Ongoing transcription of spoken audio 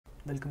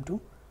Welcome to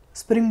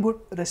Spring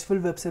Boot RESTful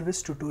Web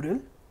Service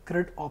tutorial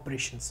CRUD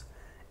Operations.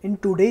 In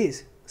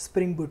today's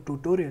Spring Boot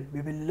tutorial,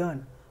 we will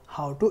learn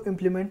how to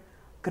implement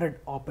CRUD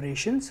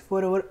operations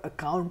for our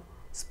account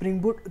Spring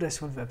Boot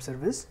RESTful Web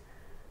Service.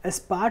 As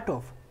part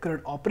of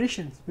CRUD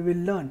operations, we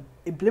will learn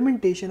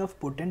implementation of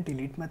put and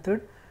delete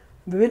method.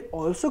 We will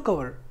also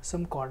cover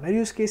some corner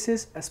use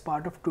cases as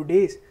part of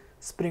today's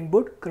Spring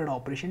Boot CRUD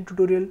operation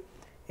tutorial.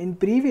 In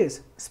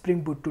previous Spring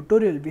Boot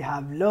tutorial, we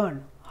have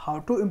learned how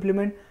to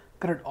implement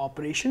CRUD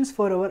operations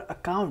for our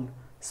account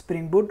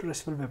Spring Boot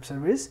RESTful Web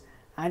Service,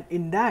 and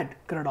in that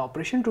CRUD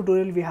operation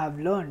tutorial we have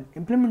learned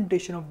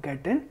implementation of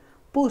get and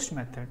post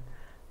method.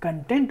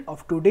 Content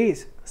of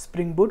today's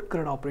Spring Boot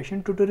CRUD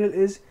operation tutorial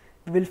is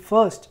we will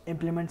first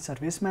implement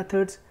service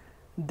methods,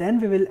 then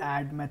we will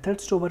add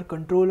methods to our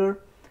controller,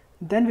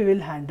 then we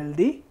will handle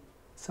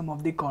some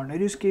of the corner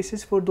use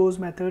cases for those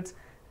methods,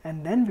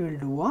 and then we will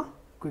do a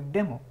quick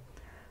demo.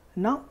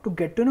 Now, to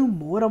get to know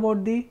more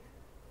about the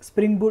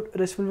Spring Boot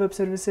RESTful Web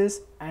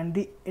Services and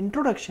the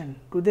introduction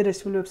to the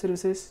RESTful Web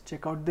Services,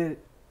 check out the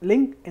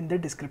link in the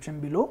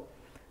description below.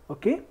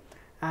 Okay,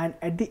 and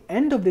at the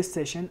end of this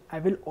session, I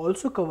will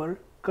also cover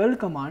curl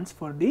commands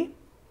for the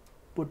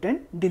put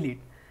and delete.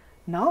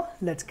 Now,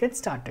 let's get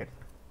started.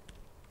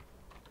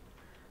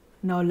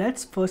 Now,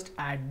 let's first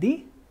add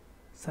the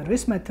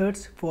service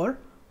methods for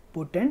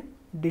put and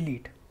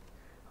delete.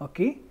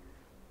 Okay,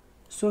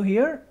 so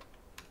here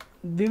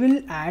we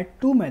will add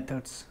two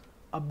methods,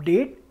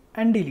 update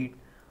and delete.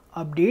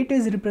 Update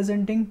is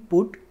representing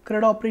put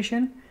CRUD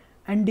operation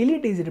and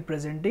delete is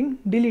representing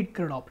delete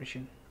CRUD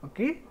operation.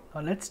 Okay,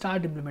 now let's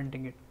start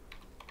implementing it.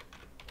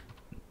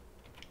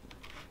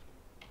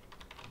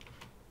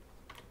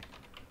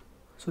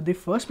 So the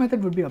first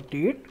method would be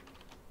update.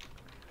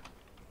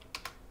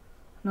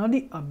 Now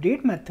the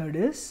update method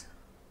is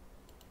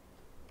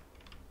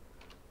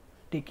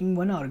taking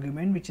one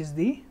argument, which is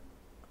the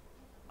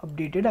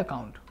updated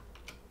account.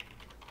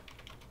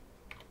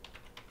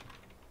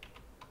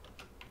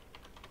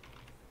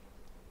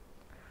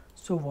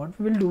 So what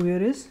we will do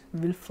here is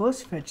we will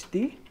first fetch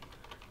the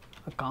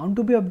account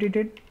to be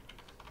updated.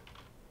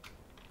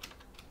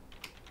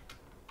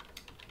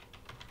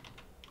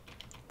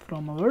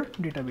 From our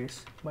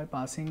database by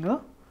passing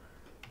a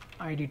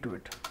ID to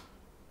it.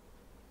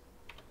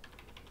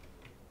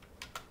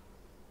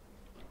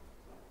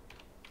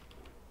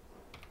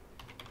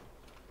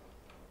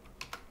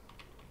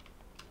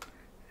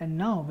 And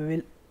now we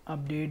will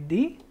update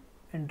the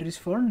entries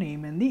for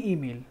name and the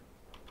email.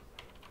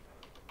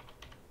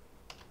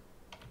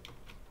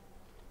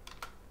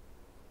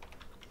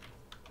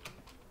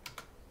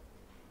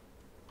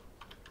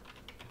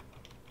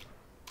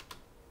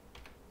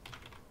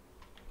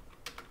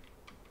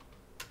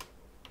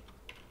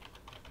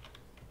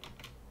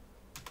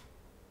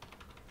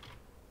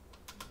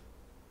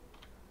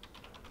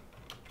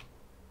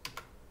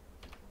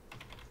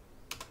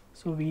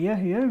 So we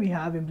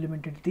have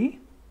implemented the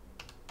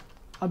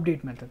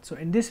update method. So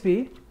in this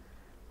way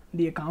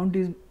the account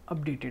is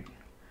updated.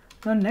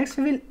 Now next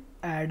we will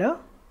add a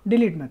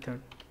delete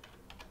method.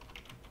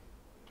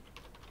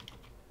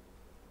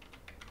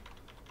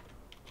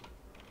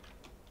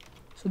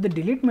 So the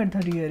delete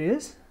method here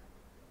is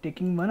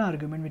taking one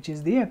argument, which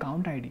is the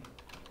account ID.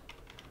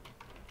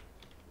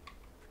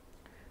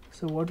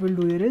 So what we'll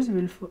do here is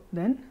we'll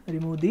then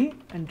remove the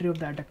entry of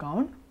that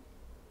account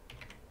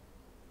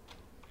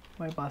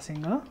by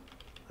passing a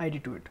ID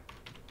to it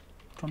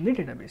from the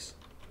database.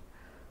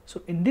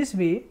 So in this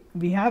way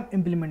we have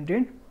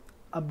implemented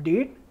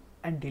update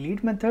and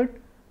delete method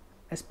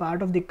as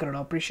part of the CRUD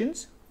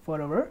operations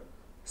for our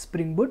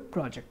Spring Boot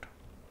project.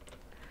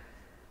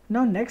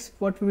 Now next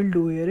what we will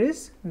do here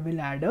is we will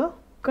add a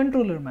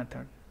controller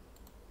method.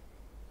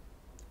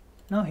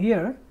 Now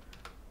here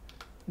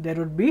there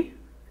would be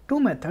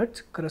two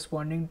methods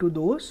corresponding to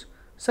those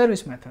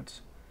service methods.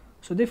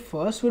 So the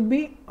first would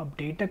be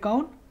update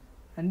account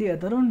and the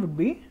other one would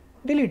be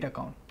delete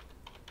account.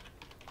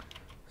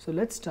 So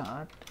let's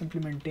start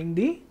implementing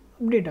the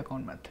update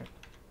account method.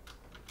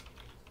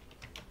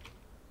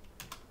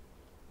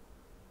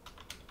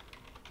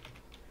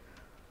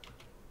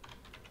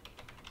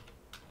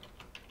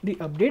 The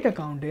update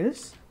account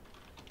is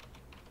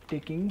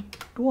taking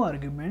two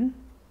arguments.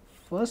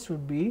 First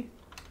would be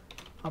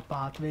a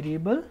path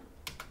variable,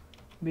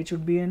 which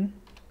would be an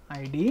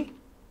ID.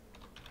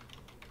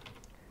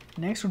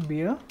 Next would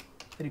be a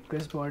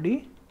request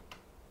body,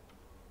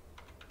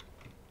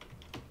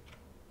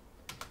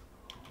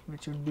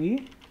 which would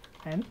be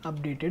an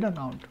updated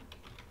account.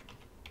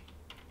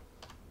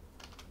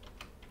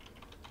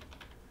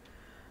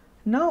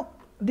 Now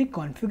the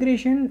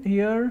configuration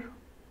here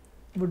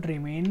would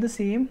remain the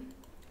same.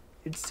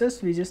 It's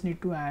just we just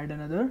need to add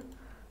another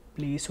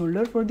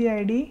placeholder for the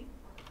ID,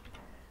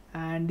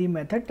 and the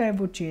method type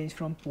would change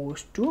from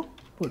post to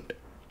put.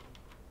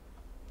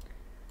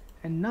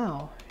 And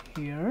now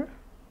here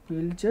we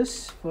will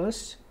just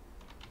first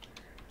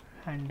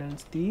handle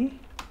the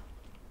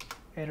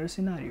error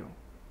scenario,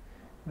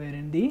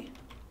 wherein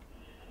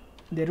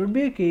there would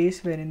be a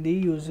case wherein the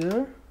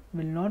user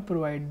will not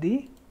provide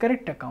the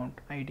correct account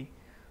ID.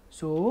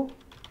 So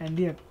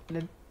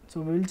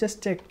so we will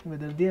just check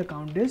whether the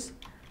account is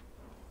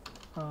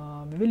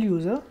we will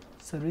use a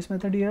service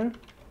method here.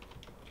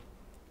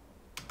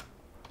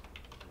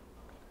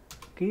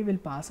 Okay, we'll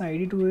pass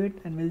ID to it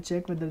and we'll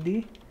check whether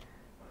the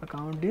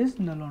account is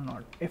null or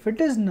not. If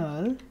it is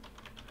null,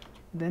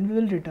 then we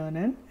will return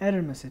an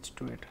error message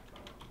to it.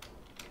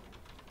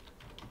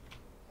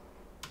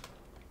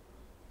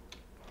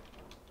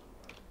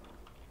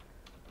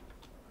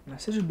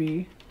 Message will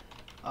be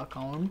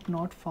account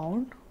not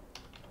found.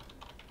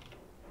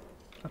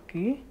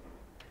 Okay,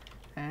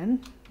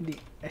 and the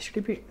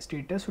HTTP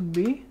status would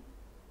be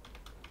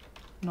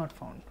not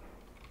found,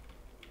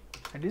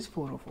 that is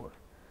 404.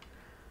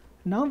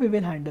 Now we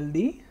will handle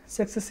the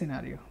success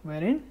scenario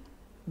wherein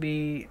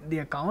we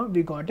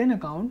got an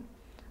account.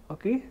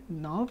 Okay,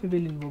 now we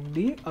will invoke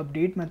the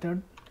update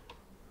method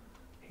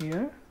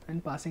here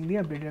and passing the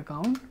updated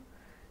account,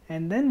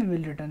 and then we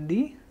will return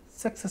the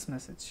success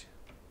message.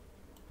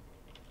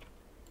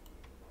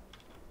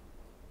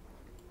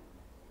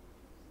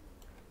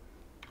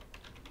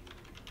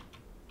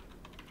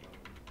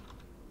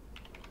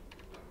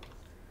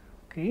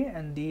 Okay,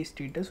 and the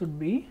status would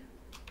be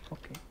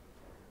okay.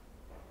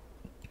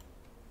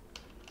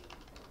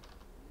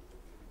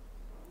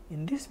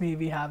 In this way,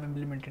 we have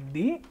implemented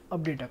the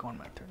update account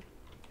method.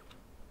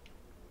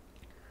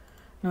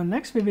 Now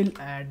next we will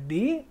add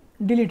the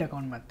delete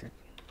account method.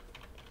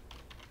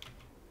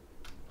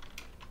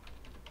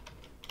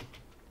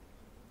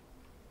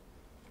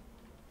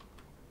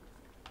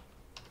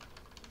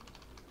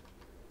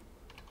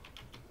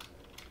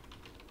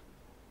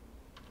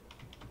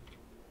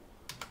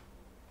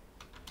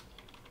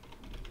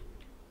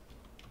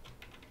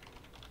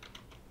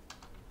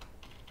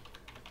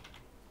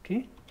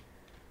 Okay,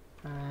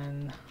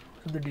 and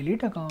so the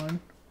delete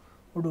account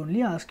would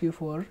only ask you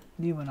for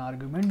the one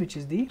argument, which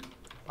is the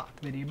path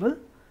variable,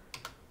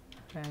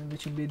 and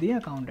which will be the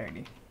account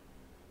ID.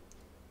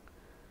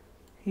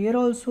 Here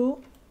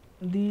also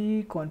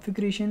the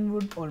configuration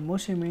would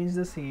almost remains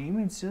the same,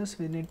 it's just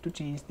we need to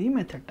change the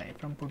method type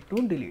from put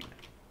to delete.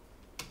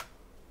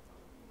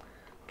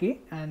 Okay,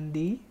 and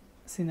the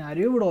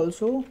scenario would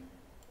also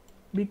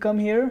become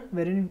here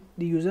wherein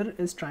the user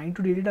is trying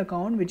to delete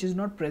account which is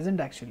not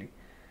present actually.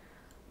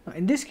 Now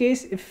in this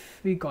case,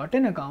 if we got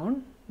an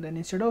account, then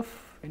instead of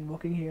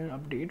invoking here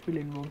update, we'll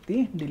invoke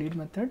the delete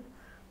method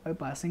by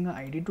passing an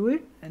ID to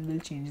it, and we'll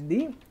change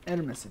the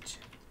error message.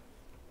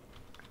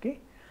 Okay,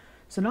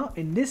 so now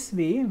in this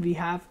way we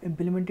have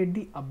implemented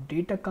the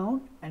update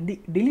account and the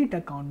delete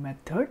account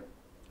method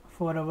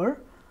for our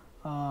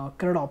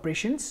CRUD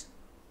operations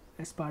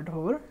as part of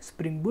our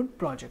Spring Boot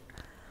project.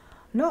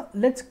 Now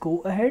let's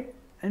go ahead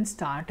and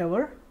start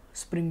our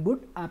Spring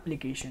Boot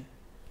application.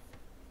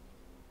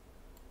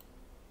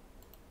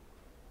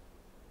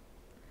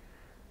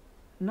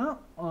 Now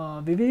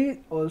we will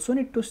also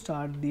need to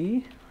start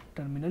the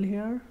terminal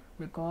here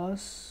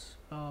because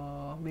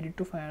we need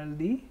to fire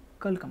the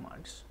curl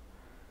commands.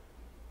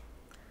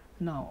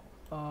 Now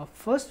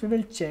first we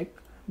will check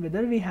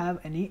whether we have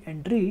any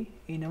entry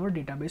in our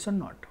database or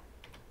not.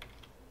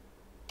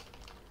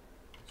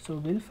 So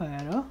we'll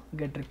fire a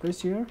get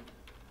request here.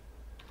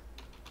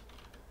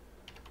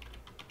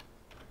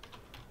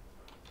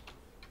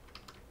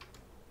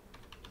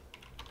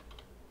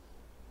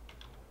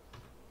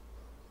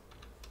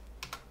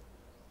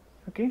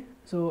 Okay,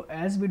 so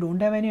as we don't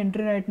have any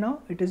entry right now,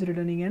 it is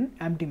returning an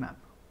empty map.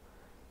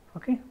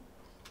 Okay,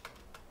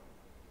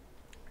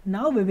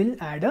 now we will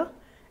add a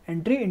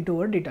entry into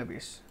our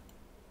database.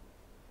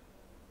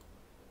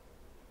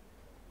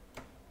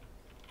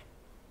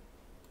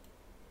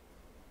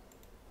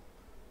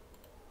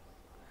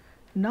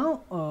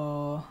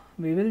 Now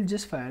we will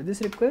just fire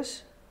this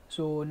request.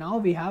 So now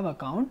we have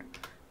account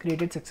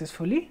created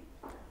successfully.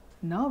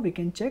 Now we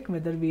can check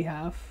whether we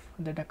have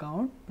that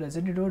account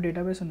present in our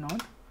database or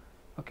not.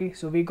 Okay,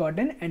 so we got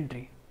an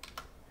entry.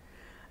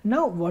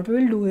 Now what we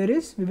will do here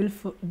is we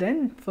will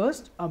then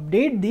first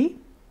update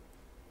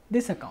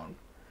this account.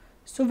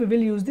 So we will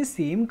use the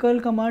same curl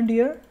command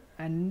here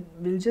and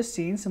we'll just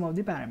change some of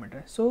the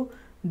parameters. So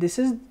this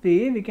is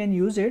the way we can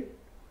use it.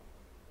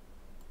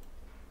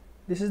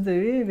 This is the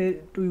way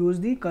to use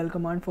the curl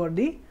command for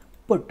the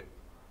put.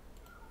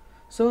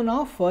 So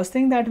now first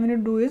thing that we need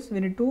to do is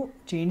we need to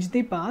change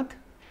the path.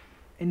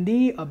 In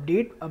the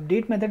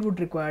update method would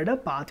require a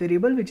path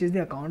variable which is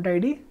the account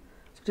ID.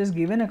 So just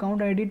give an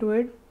account ID to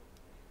it.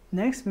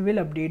 Next we will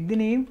update the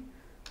name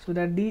so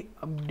that the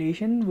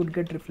updation would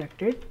get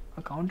reflected.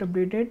 Account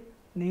updated,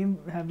 name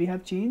we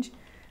have changed,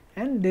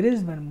 and there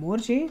is one more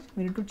change.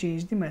 We need to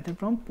change the method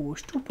from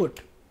post to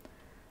put.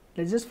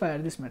 Let's just fire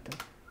this method.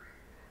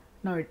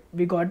 Now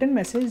we got a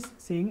message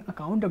saying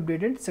account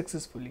updated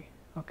successfully.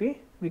 Okay,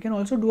 we can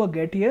also do a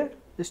get here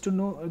just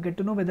to get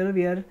to know whether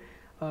we are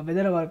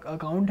whether our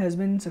account has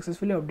been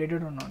successfully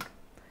updated or not.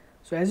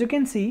 So as you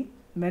can see,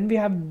 when we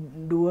have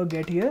do a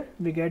get here,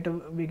 we get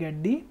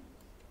the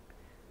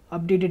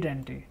updated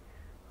entry.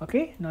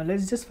 Okay, now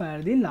let's just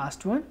fire the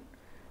last one,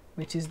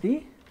 which is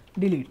the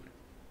delete.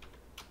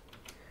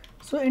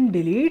 So in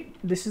delete,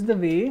 this is the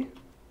way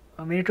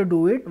we need to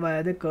do it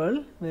via the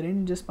curl,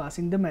 wherein just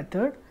passing the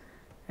method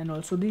and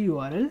also the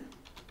URL.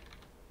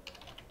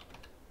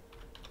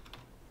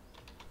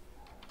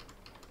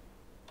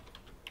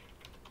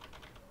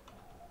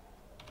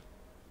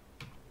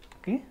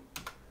 Okay.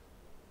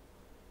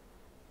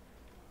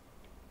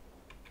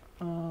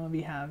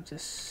 We have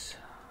just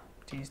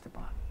changed the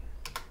path.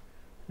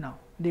 Now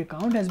the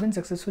account has been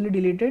successfully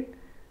deleted.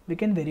 We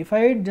can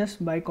verify it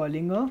just by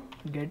calling a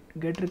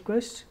get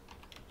request.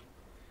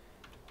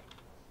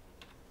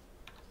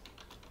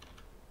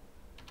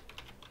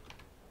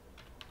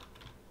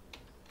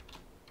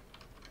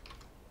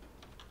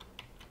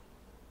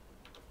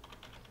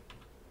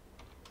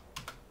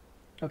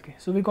 Okay,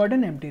 so we got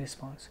an empty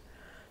response.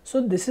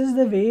 So this is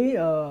the way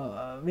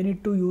we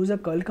need to use a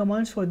curl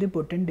commands for the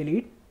put and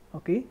delete.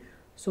 Okay,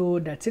 so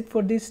that's it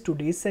for this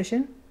today's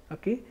session.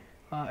 Okay,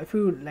 if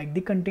you like the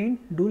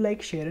content, do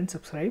like, share and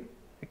subscribe.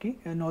 Okay,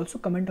 and also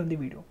comment on the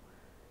video.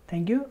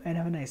 Thank you and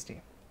have a nice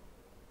day.